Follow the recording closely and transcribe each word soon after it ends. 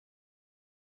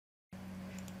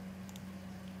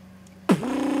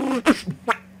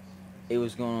Hey,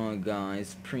 what's going on,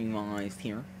 guys? Premised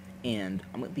here, and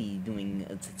I'm gonna be doing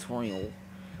a tutorial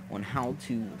on how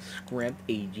to script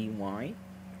a GUI.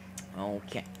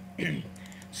 Okay.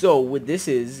 So what this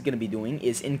is gonna be doing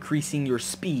is increasing your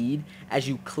speed as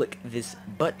you click this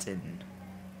button.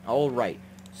 Alright,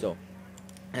 so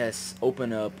let's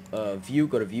open up view,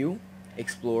 go to view,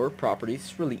 explore, properties.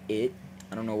 It's really it.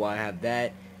 I don't know why I have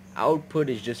that. Output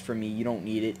is just for me, you don't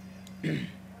need it.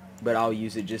 But I'll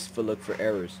use it just for look for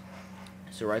errors.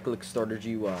 So right click starter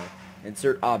GUI,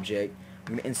 insert object.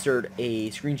 I'm going to insert a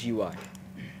screen GUI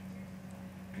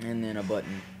and then a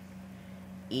button.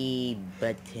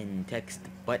 Button, text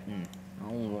button.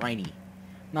 Alrighty.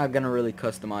 Not gonna really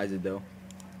customize it though.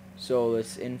 So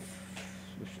let's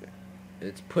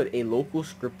put a local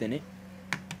script in it.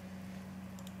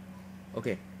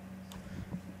 Okay.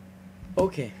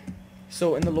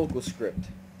 So in the local script,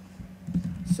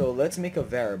 so let's make a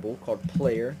variable called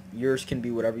player. Yours can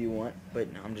be whatever you want, but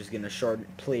I'm just gonna shorten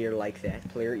player like that.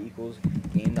 Player equals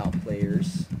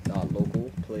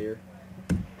game.players.local player.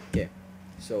 Okay,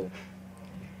 so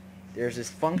there's this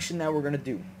function that we're gonna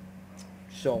do.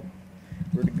 So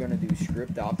we're gonna do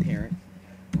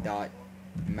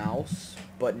script.parent.mouse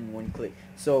button when click.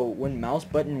 So when mouse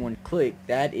button when click,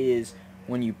 that is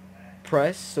when you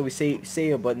press. So we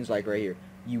say a button's like right here.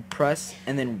 You press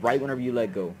and then right whenever you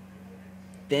let go,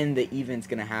 then the event's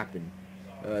gonna happen.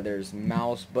 There's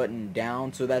mouse button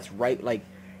down, so that's right, like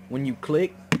when you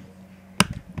click,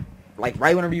 like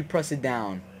right whenever you press it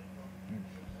down,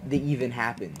 the event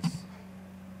happens.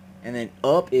 And then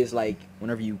up is like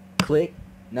whenever you click,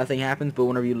 nothing happens, but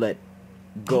whenever you let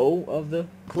go of the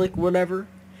click, whatever,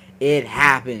 it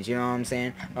happens. You know what I'm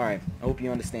saying? Alright, I hope you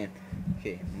understand.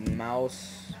 Okay,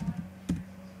 mouse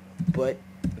but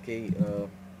okay,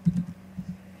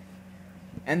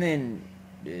 and then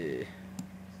I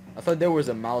thought there was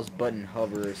a mouse button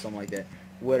hover or something like that.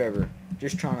 Whatever.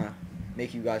 Just trying to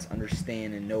make you guys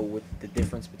understand and know what the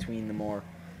difference between them are.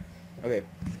 Okay,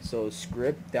 so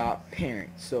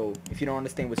script.parent. So if you don't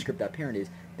understand what script.parent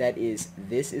is,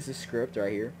 this is a script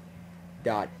right here.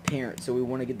 Dot parent. So we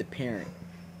want to get the parent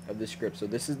of the script. So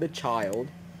this is the child.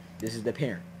 This is the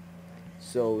parent.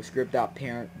 So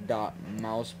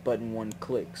script.parent.mouse button one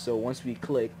click. So once we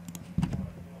click,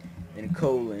 then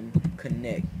colon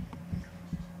connect.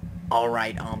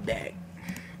 Alright, I'm back.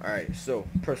 Alright, so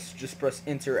just press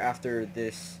enter after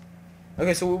this.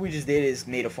 Okay, so what we just did is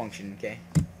made a function, okay?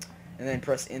 And then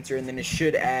press enter, and then it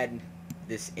should add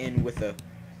this in with a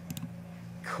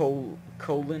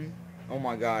colon. Oh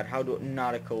my god, how do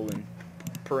not a colon?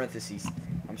 Parentheses.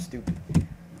 I'm stupid.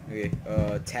 Okay,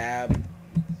 tab.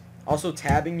 Also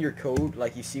tabbing your code,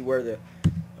 like you see where the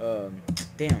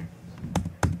damn.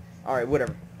 Alright,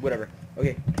 whatever.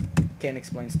 Okay, can't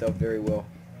explain stuff very well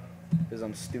because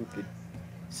I'm stupid.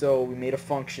 So we made a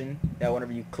function that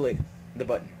whenever you click the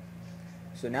button.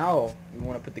 So now we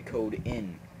want to put the code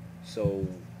in. So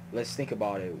let's think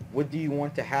about it. What do you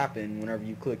want to happen whenever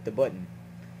you click the button?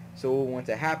 So what we want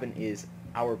to happen is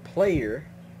our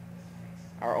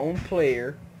own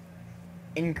player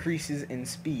increases in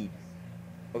speed.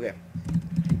 Okay,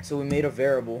 so we made a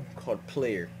variable called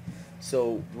player.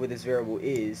 So what this variable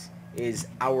is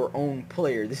our own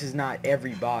player. This is not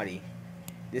everybody.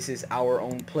 This is our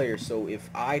own player. So if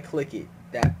I click it,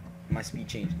 that my speed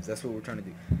changes. That's what we're trying to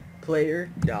do. Player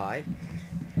die,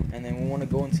 and then we want to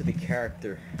go into the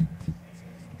character.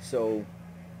 So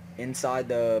inside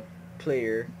the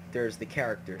player, there's the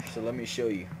character. So let me show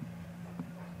you.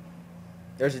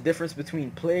 There's a difference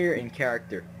between player and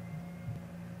character.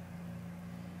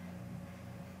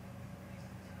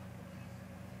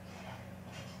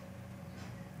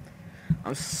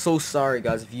 I'm so sorry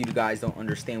guys if you guys don't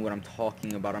understand what I'm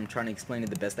talking about. I'm trying to explain it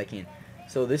the best I can.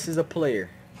 So this is a player.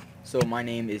 So my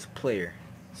name is player.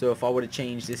 So if I were to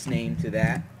change this name to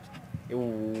that,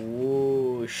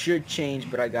 it should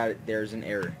change, but I got it. There's an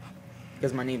error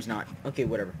because my name's not. Okay,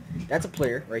 whatever. That's a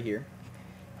player right here.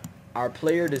 Our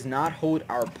player does not hold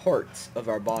our parts of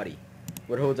our body.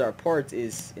 What holds our parts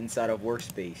is inside of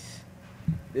workspace.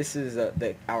 This is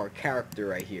our character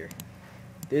right here.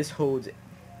 This holds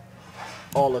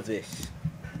all of this,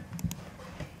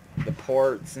 the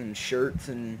parts and shirts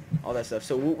and all that stuff.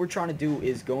 So what we're trying to do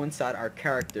is go inside our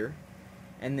character,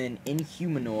 and then in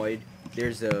humanoid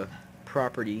there's a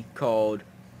property called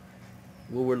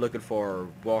what we're looking for,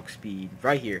 WalkSpeed,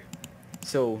 right here.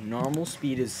 So normal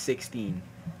speed is 16.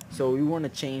 So we want to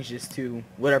change this to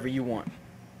whatever you want.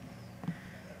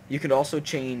 You could also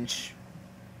change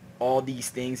all these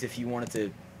things. If you wanted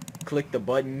to click the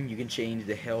button, you can change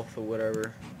the health or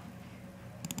whatever.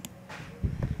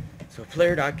 So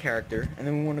player dot character, and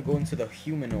then we want to go into the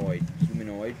humanoid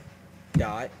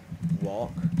dot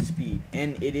walk speed,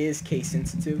 and it is case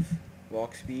sensitive.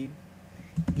 Walk speed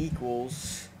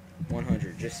equals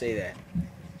 100. Just say that.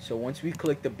 So once we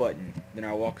click the button, then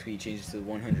our walk speed changes to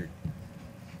 100.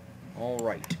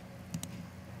 Alright.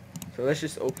 So let's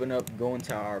just open up, go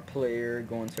into our player,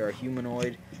 go into our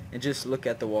humanoid, and just look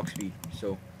at the walk speed.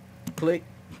 So click,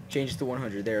 changes to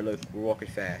 100. There, look, we're walking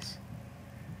fast.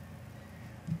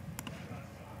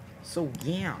 So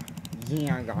yeah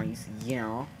guys,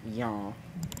 yeah.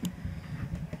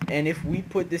 And if we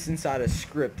put this inside a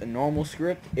script, a normal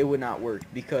script, it would not work,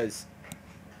 because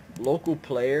local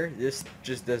player, this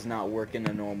just does not work in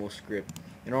a normal script.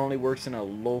 It only works in a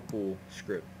local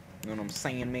script. You know what I'm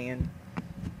saying, man?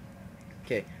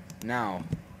 Okay, now.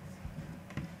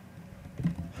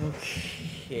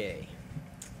 Okay.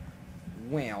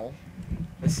 Well,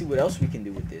 let's see what else we can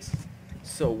do with this.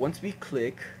 So once we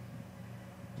click,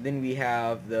 then we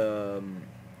have the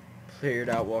player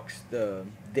dot walks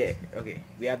okay,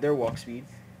 we have their walk speed.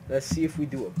 Let's see if we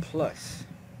do a plus.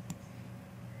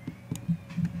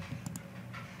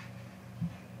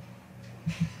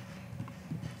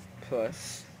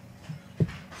 Plus,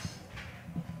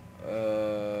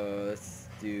 let's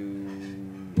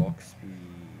do walk speed.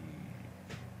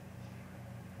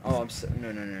 Oh,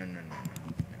 no.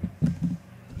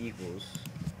 Equals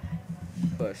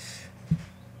plus.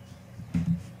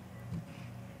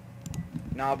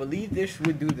 Now I believe this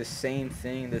would do the same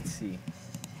thing. Let's see.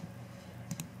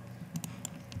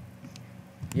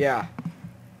 Yeah.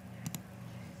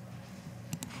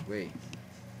 Wait.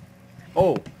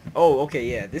 Oh, okay,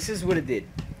 yeah. This is what it did.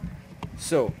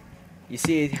 So, you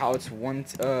see how it's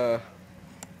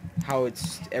how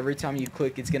it's every time you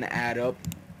click, it's gonna add up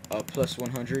plus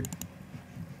 100.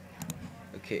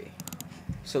 Okay.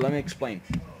 So let me explain.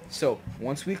 So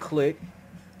once we click,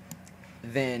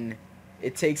 then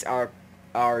it takes our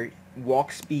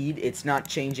walk speed. It's not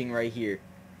changing right here.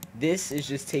 This is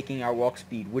just taking our walk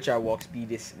speed, which our walk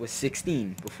speed was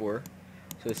 16 before.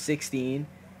 So 16,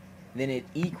 then it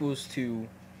equals to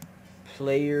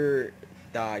player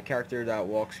dot character dot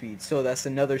walk speed. So that's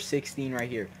another 16 right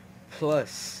here,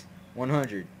 plus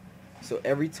 100. So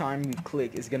every time you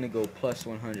click, it's gonna go plus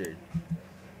 100.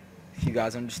 If you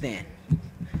guys understand.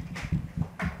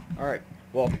 Alright,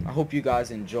 well, I hope you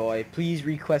guys enjoy. Please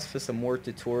request for some more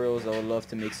tutorials. I would love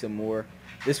to make some more.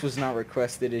 This was not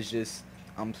requested. It's just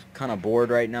I'm kind of bored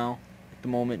right now at the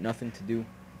moment, nothing to do.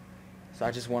 So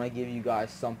I just want to give you guys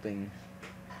something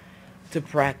to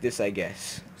practice, I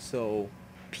guess. So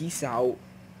peace out,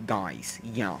 guys.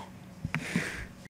 Yeah.